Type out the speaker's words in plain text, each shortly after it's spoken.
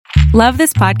Love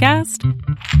this podcast?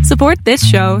 Support this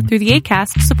show through the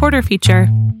Acast supporter feature.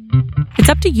 It's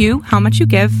up to you how much you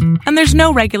give, and there's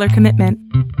no regular commitment.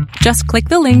 Just click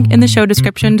the link in the show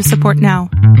description to support now.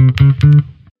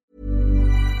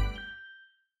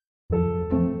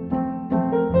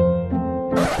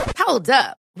 Hold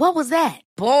up. What was that?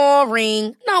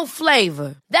 Boring. No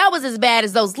flavor. That was as bad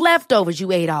as those leftovers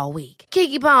you ate all week.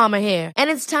 Keke Palmer here,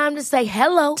 and it's time to say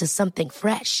hello to something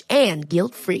fresh and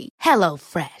guilt-free. Hello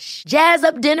Fresh. Jazz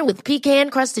up dinner with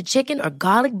pecan-crusted chicken or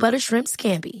garlic butter shrimp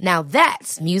scampi. Now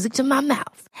that's music to my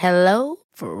mouth. Hello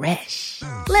Fresh.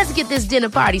 Let's get this dinner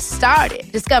party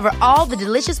started. Discover all the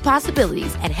delicious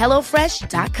possibilities at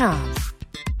hellofresh.com.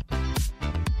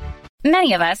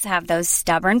 Many of us have those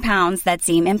stubborn pounds that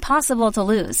seem impossible to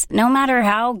lose, no matter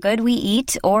how good we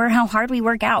eat or how hard we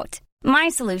work out. My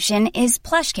solution is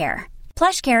PlushCare.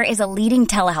 PlushCare is a leading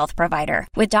telehealth provider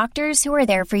with doctors who are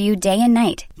there for you day and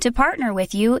night to partner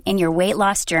with you in your weight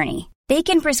loss journey. They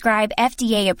can prescribe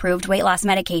FDA-approved weight loss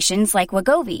medications like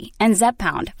Wegovy and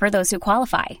Zepbound for those who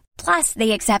qualify. Plus,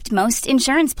 they accept most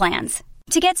insurance plans.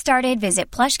 To get started, visit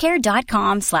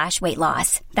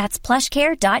plushcare.com/weightloss. That's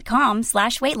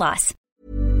plushcare.com/weightloss.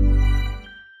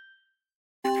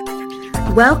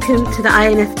 Welcome to the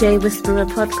INFJ Whisperer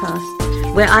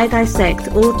podcast, where I dissect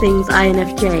all things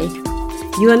INFJ.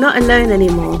 You are not alone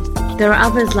anymore. There are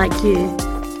others like you.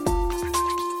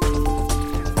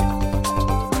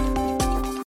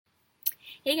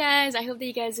 Hey guys, I hope that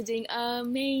you guys are doing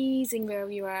amazing wherever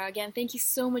you are. Again, thank you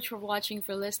so much for watching,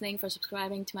 for listening, for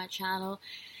subscribing to my channel,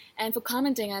 and for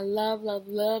commenting. I love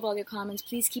all your comments.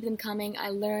 Please keep them coming. I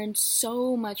learned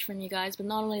so much from you guys, but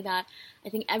not only that, I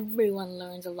think everyone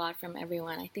learns a lot from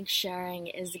everyone. I think sharing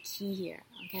is the key here,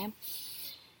 okay?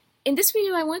 In this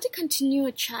video, I want to continue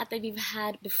a chat that we've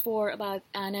had before about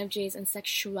INFJs and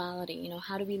sexuality. You know,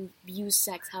 how do we use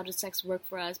sex? How does sex work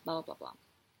for us? Blah, blah, blah.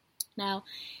 Now,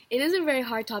 it is a very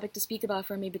hard topic to speak about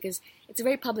for me because it's a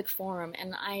very public forum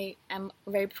and I am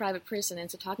a very private person,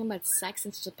 and so talking about sex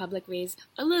in such a public way is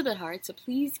a little bit hard, so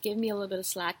please give me a little bit of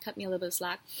slack, cut me a little bit of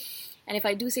slack, and if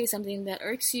I do say something that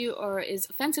irks you or is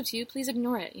offensive to you, please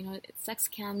ignore it. You know, sex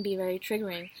can be very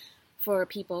triggering for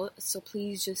people, so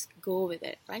please just go with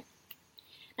it, right?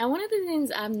 Now, one of the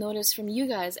things I've noticed from you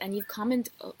guys, and you've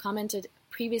commented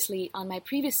previously on my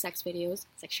previous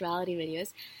sexuality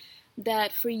videos,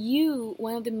 that for you,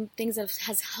 one of the things that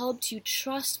has helped you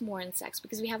trust more in sex,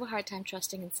 because we have a hard time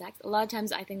trusting in sex. A lot of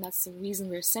times I think that's the reason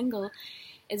we're single,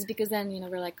 is because then, you know,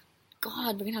 we're like,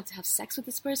 God, we're going to have sex with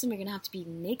this person, we're going to have to be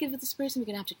naked with this person, we're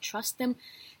going to have to trust them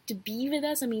to be with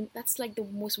us. I mean, that's like the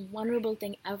most vulnerable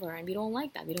thing ever, and we don't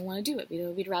like that. We don't want to do it.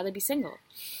 We'd rather be single.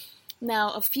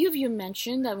 Now, a few of you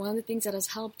mentioned that one of the things that has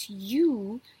helped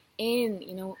you in,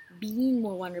 you know, being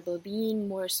more vulnerable, being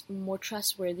more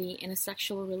trustworthy in a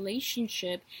sexual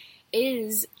relationship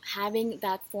is having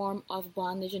that form of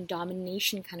bondage and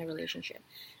domination kind of relationship.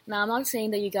 Now, I'm not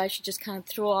saying that you guys should just kind of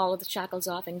throw all of the shackles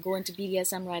off and go into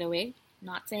BDSM right away.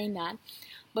 Not saying that.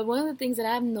 But one of the things that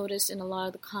I've noticed in a lot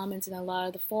of the comments and a lot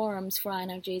of the forums for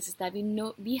INFJs is that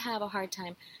we have a hard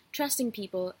time trusting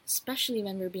people, especially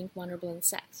when we're being vulnerable in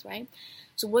sex, right?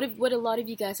 So what a lot of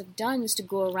you guys have done is to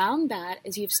go around that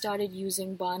is you've started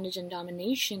using bondage and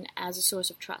domination as a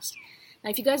source of trust. Now,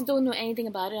 if you guys don't know anything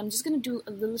about it, I'm just going to do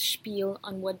a little spiel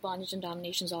on what bondage and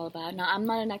domination is all about. Now, I'm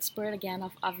not an expert, again,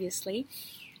 obviously,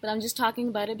 but I'm just talking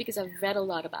about it because I've read a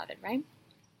lot about it, right?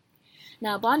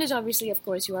 Now, bondage, obviously, of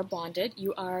course, you are bonded,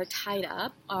 you are tied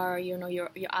up, or, you know, your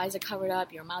eyes are covered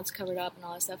up, your mouth's covered up, and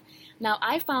all that stuff. Now,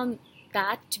 I found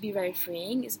that to be very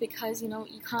freeing is because, you know,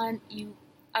 you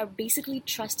are basically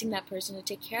trusting that person to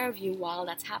take care of you while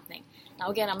that's happening. Now,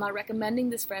 again, I'm not recommending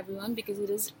this for everyone because it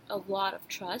is a lot of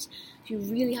trust. You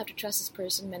really have to trust this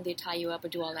person when they tie you up or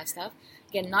do all that stuff.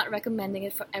 Again, not recommending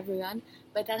it for everyone,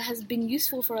 but that has been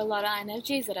useful for a lot of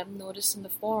INFJs that I've noticed in the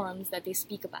forums that they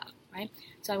speak about, right?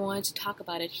 So I wanted to talk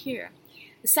about it here.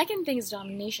 The second thing is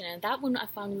domination, and that one I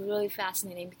found really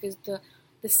fascinating because the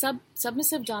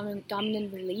submissive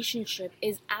dominant relationship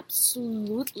is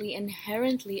absolutely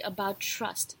inherently about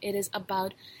trust. It is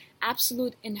about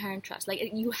absolute inherent trust. Like,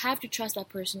 you have to trust that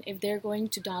person if they're going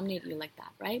to dominate you like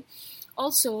that, right?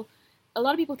 Also, a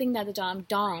lot of people think that the dom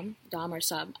or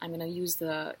sub, I'm going to use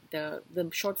the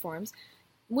short forms.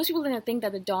 Most people think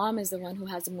that the dom is the one who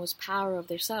has the most power of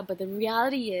their sub, but the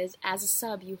reality is, as a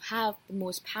sub, you have the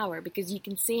most power because you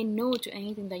can say no to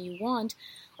anything that you want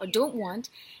or don't want,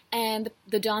 and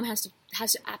the dom has to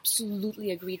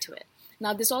absolutely agree to it.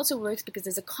 Now, this also works because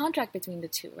there's a contract between the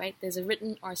two, right? There's a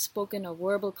written or spoken or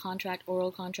verbal contract,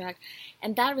 oral contract,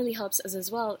 and that really helps us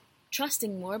as well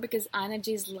trusting more because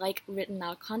INFJs like written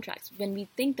out contracts. When we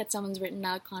think that someone's written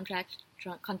out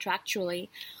contractually,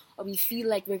 or we feel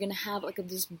like we're going to have like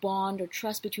this bond or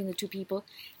trust between the two people,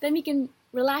 then we can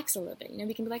relax a little bit.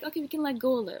 We can be like, okay, we can let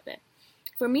go a little bit.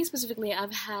 For me specifically,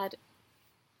 I've had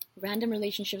random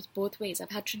relationships both ways.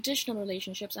 I've had traditional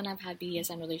relationships and I've had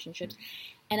BDSM relationships,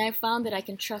 and I found that I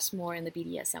can trust more in the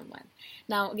BDSM one.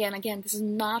 Now, again, this is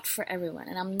not for everyone,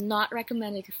 and I'm not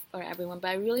recommending it for everyone, but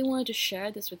I really wanted to share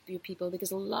this with you people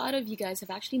because a lot of you guys have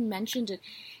actually mentioned it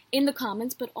in the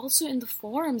comments, but also in the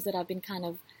forums that I've been kind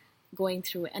of going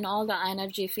through and all the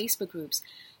INFJ Facebook groups.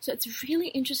 So it's really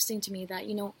interesting to me that,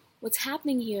 what's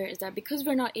happening here is that because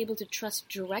we're not able to trust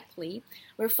directly,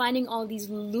 we're finding all these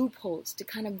loopholes to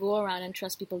kind of go around and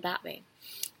trust people that way.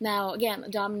 Now, again, a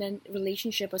dominant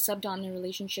relationship or subdominant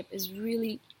relationship is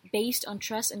really based on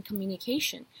trust and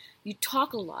communication. You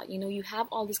talk a lot, you have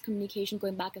all this communication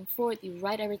going back and forth, you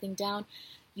write everything down,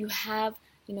 you have,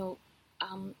 you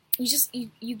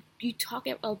talk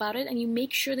about it and you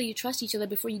make sure that you trust each other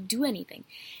before you do anything.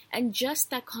 And just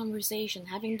that conversation,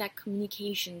 having that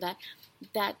communication,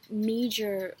 that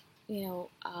major,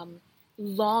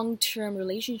 long-term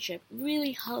relationship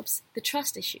really helps the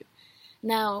trust issue.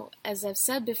 Now, as I've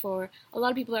said before, a lot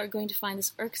of people are going to find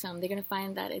this irksome. They're going to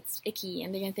find that it's icky,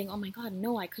 and they're going to think, oh my God,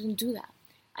 no, I couldn't do that.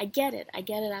 I get it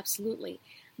absolutely.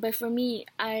 But for me,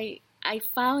 I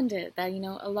found it that,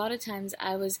 a lot of times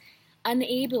I was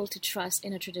unable to trust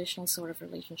in a traditional sort of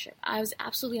relationship. I was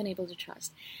absolutely unable to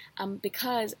trust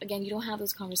because, again, you don't have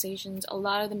those conversations. A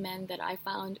lot of the men that I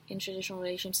found in traditional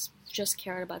relationships just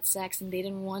cared about sex, and they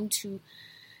didn't want to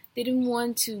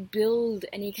build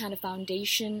any kind of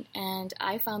foundation. And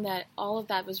I found that all of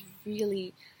that was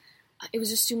really, it was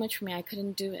just too much for me. I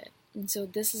couldn't do it. And so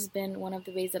this has been one of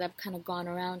the ways that I've kind of gone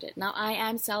around it. Now, I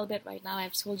am celibate right now.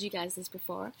 I've told you guys this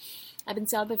before. I've been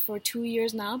celibate for 2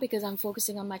 years now because I'm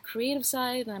focusing on my creative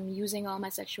side and I'm using all my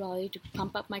sexuality to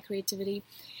pump up my creativity.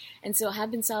 And so I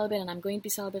have been celibate, and I'm going to be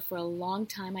celibate for a long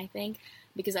time, I think,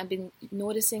 because I've been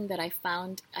noticing that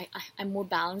I'm more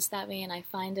balanced that way, and I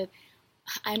find that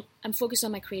I'm focused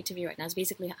on my creativity right now. Is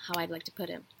basically how I'd like to put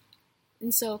it.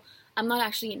 And so I'm not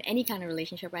actually in any kind of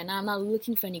relationship right now. I'm not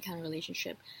looking for any kind of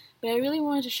relationship. But I really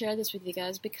wanted to share this with you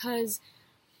guys because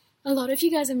a lot of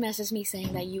you guys have messaged me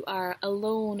saying that you are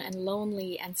alone and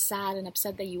lonely and sad and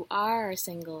upset that you are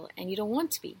single and you don't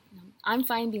want to be. I'm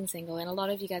fine being single, and a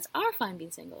lot of you guys are fine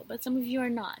being single, but some of you are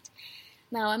not.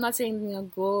 Now, I'm not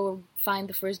saying, go find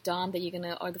the first dom that you're going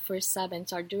to, or the first sub, and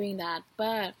start doing that,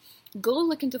 but go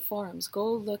look into forums,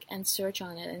 go look and search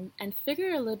on it, and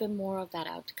figure a little bit more of that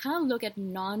out. Kind of look at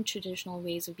non-traditional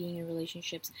ways of being in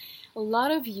relationships. A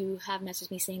lot of you have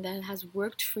messaged me saying that it has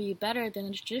worked for you better than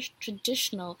a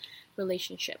traditional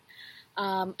relationship.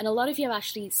 And a lot of you have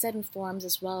actually said in forums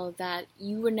as well that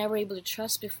you were never able to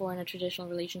trust before in a traditional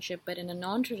relationship, but in a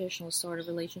non-traditional sort of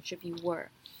relationship you were.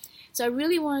 So I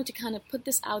really wanted to kind of put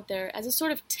this out there as a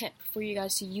sort of tip for you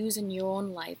guys to use in your own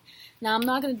life. Now, I'm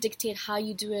not going to dictate how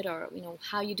you do it or,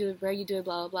 how you do it, where you do it,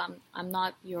 blah, blah, blah. I'm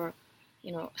not your,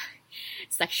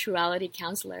 sexuality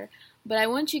counselor. But I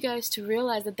want you guys to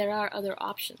realize that there are other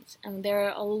options. And there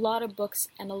are a lot of books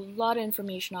and a lot of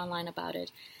information online about it.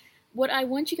 What I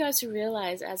want you guys to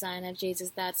realize as INFJs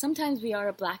is that sometimes we are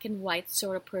a black and white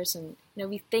sort of person.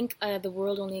 We think the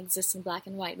world only exists in black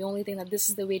and white. We only think that this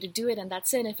is the way to do it, and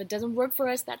that's it. And if it doesn't work for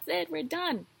us, that's it. We're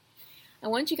done. I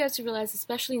want you guys to realize,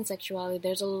 especially in sexuality,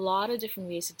 there's a lot of different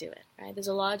ways to do it, right? There's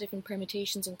a lot of different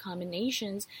permutations and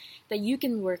combinations that you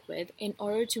can work with in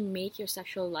order to make your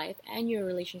sexual life and your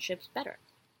relationships better.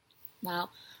 Now,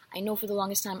 I know for the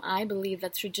longest time I believed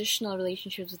that traditional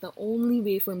relationships was the only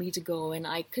way for me to go, and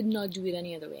I could not do it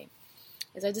any other way.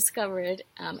 As I discovered,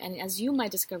 and as you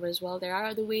might discover as well, there are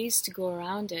other ways to go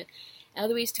around it, and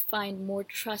other ways to find more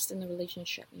trust in the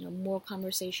relationship, more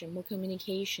conversation, more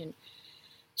communication.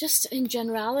 Just in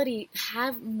generality,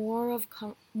 have more of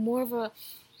a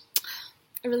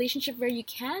relationship where you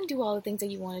can do all the things that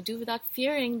you want to do without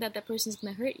fearing that that person's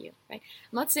going to hurt you, right?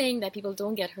 I'm not saying that people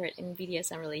don't get hurt in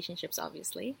BDSM relationships,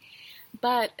 obviously,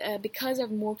 but because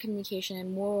of more communication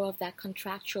and more of that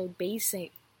contractual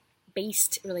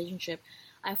based relationship,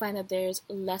 I find that there's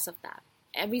less of that.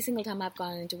 Every single time I've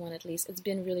gone into one, at least, it's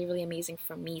been really, really amazing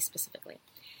for me specifically.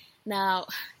 Now,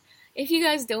 if you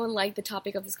guys don't like the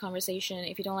topic of this conversation,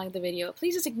 if you don't like the video,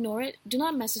 please just ignore it. Do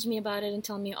not message me about it and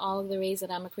tell me all of the ways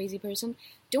that I'm a crazy person.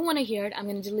 Don't want to hear it. I'm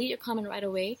going to delete your comment right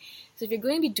away. So if you're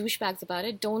going to be douchebags about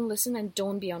it, don't listen and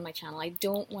don't be on my channel. I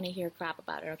don't want to hear crap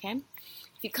about it, okay?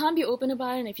 If you can't be open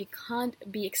about it and if you can't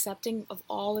be accepting of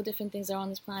all the different things that are on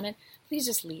this planet, please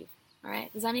just leave.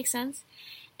 Alright, does that make sense?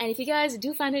 And if you guys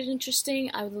do find it interesting,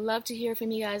 I would love to hear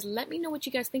from you guys. Let me know what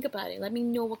you guys think about it. Let me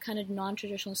know what kind of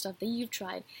non-traditional stuff that you've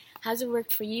tried. Has it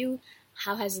worked for you?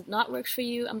 How has it not worked for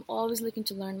you? I'm always looking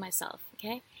to learn myself,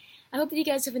 okay? I hope that you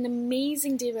guys have an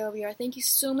amazing day wherever you are. Thank you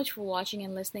so much for watching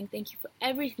and listening. Thank you for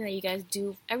everything that you guys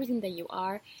do, everything that you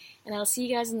are. And I'll see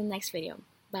you guys in the next video.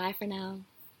 Bye for now.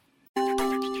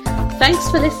 Thanks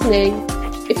for listening.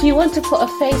 If you want to put a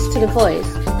face to the voice,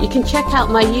 you can check out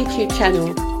my YouTube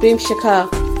channel, Boom Shakar.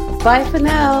 Bye for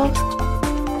now.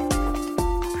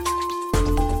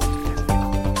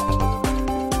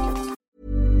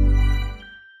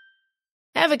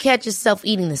 Ever catch yourself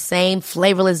eating the same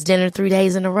flavorless dinner 3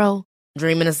 days in a row?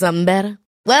 Dreaming of something better?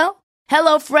 Well,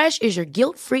 HelloFresh is your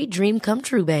guilt-free dream come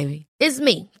true, baby. It's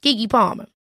me, Keke Palmer.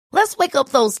 Let's wake up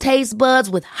those taste buds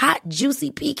with hot,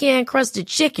 juicy pecan-crusted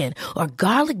chicken or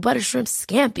garlic butter shrimp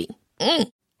scampi.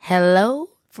 Hello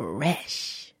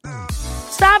Fresh.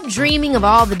 Stop dreaming of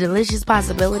all the delicious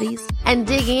possibilities and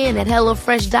dig in at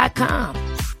HelloFresh.com.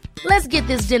 Let's get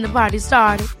this dinner party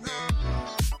started.